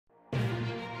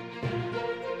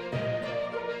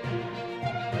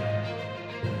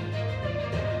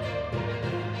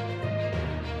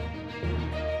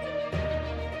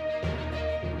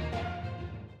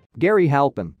Gary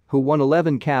Halpin, who won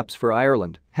 11 caps for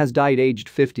Ireland, has died aged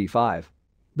 55.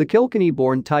 The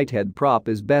Kilkenny-born tighthead prop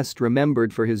is best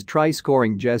remembered for his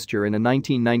try-scoring gesture in a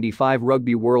 1995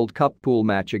 Rugby World Cup pool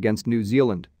match against New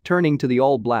Zealand. Turning to the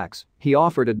All Blacks, he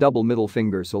offered a double middle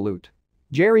finger salute.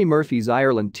 Gerry Murphy's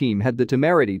Ireland team had the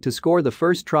temerity to score the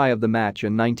first try of the match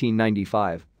in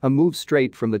 1995, a move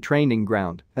straight from the training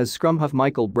ground, as scrumhalf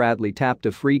Michael Bradley tapped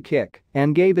a free kick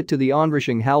and gave it to the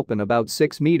onrushing Halpin about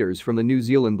 6 meters from the New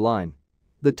Zealand line.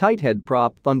 The tighthead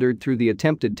prop thundered through the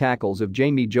attempted tackles of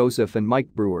Jamie Joseph and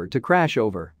Mike Brewer to crash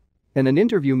over. In an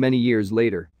interview many years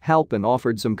later, Halpin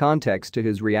offered some context to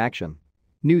his reaction.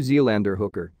 New Zealander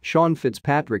hooker Sean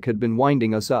Fitzpatrick had been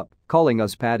winding us up, calling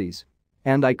us Paddies.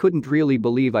 And I couldn't really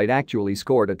believe I'd actually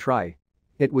scored a try.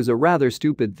 It was a rather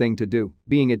stupid thing to do,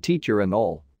 being a teacher and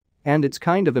all. And it's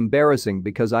kind of embarrassing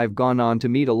because I've gone on to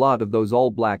meet a lot of those All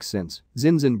Blacks since,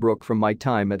 Zinzan Brooke from my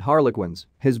time at Harlequins,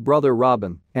 his brother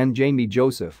Robin, and Jamie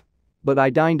Joseph. But I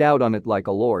dined out on it like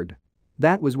a lord.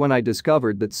 That was when I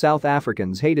discovered that South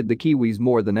Africans hated the Kiwis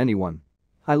more than anyone.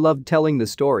 I loved telling the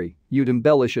story, you'd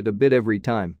embellish it a bit every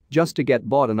time, just to get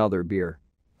bought another beer.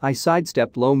 I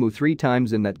sidestepped Lomu 3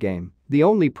 times in that game, the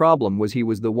only problem was he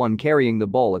was the one carrying the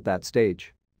ball at that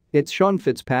stage. It's Sean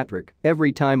Fitzpatrick,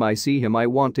 every time I see him I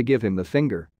want to give him the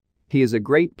finger. He is a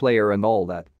great player and all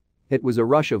that. It was a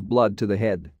rush of blood to the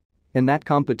head. In that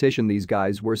competition these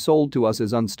guys were sold to us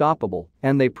as unstoppable,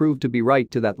 and they proved to be right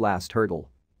to that last hurdle.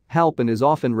 Halpin is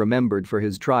often remembered for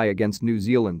his try against New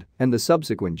Zealand and the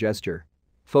subsequent gesture.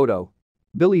 Photo.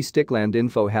 Billy Stickland.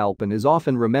 Inpho Halpin is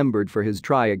often remembered for his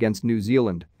try against New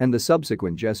Zealand and the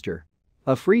subsequent gesture.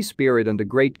 A free spirit and a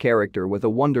great character with a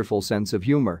wonderful sense of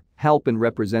humour, Halpin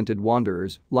represented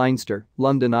Wanderers, Leinster,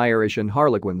 London Irish and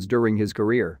Harlequins during his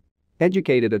career.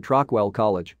 Educated at Rockwell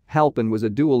College, Halpin was a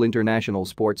dual international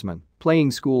sportsman,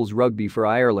 playing schools rugby for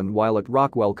Ireland while at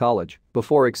Rockwell College,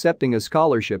 before accepting a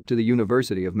scholarship to the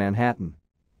University of Manhattan.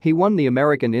 He won the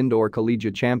American Indoor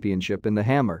Collegiate Championship in the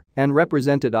hammer and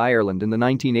represented Ireland in the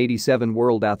 1987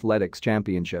 World Athletics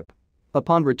Championship.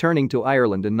 Upon returning to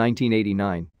Ireland in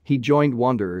 1989, he joined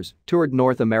Wanderers, toured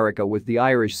North America with the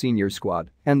Irish senior squad,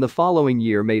 and the following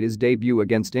year made his debut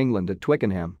against England at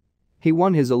Twickenham. He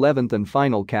won his 11th and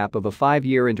final cap of a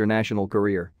 5-year international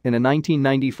career in a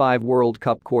 1995 World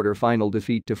Cup quarter-final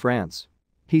defeat to France.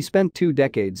 He spent 2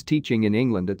 decades teaching in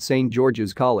England at St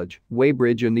George's College,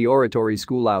 Weybridge and the Oratory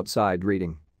School outside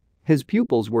Reading. His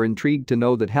pupils were intrigued to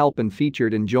know that Halpin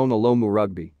featured in Jonah Lomu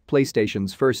Rugby,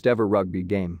 PlayStation's first ever rugby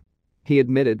game. He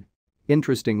admitted,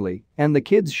 "Interestingly, and the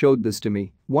kids showed this to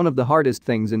me, one of the hardest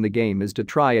things in the game is to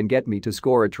try and get me to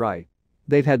score a try.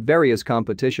 They've had various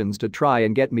competitions to try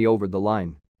and get me over the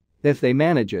line. If they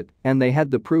manage it, and they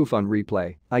had the proof on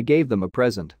replay, I gave them a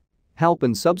present."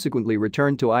 Halpin subsequently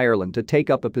returned to Ireland to take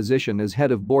up a position as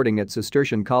head of boarding at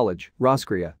Cistercian College,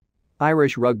 Roscrea.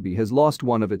 Irish rugby has lost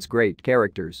one of its great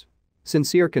characters.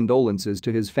 Sincere condolences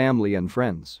to his family and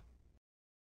friends.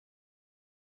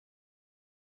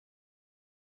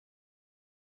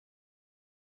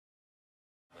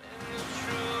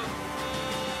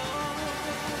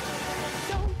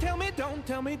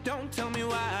 Don't tell me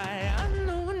why. I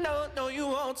know, no, you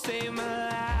won't save my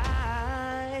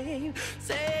life.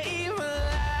 Save my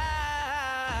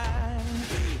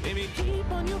life. Baby, keep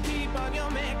on, you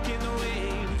making the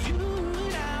wave.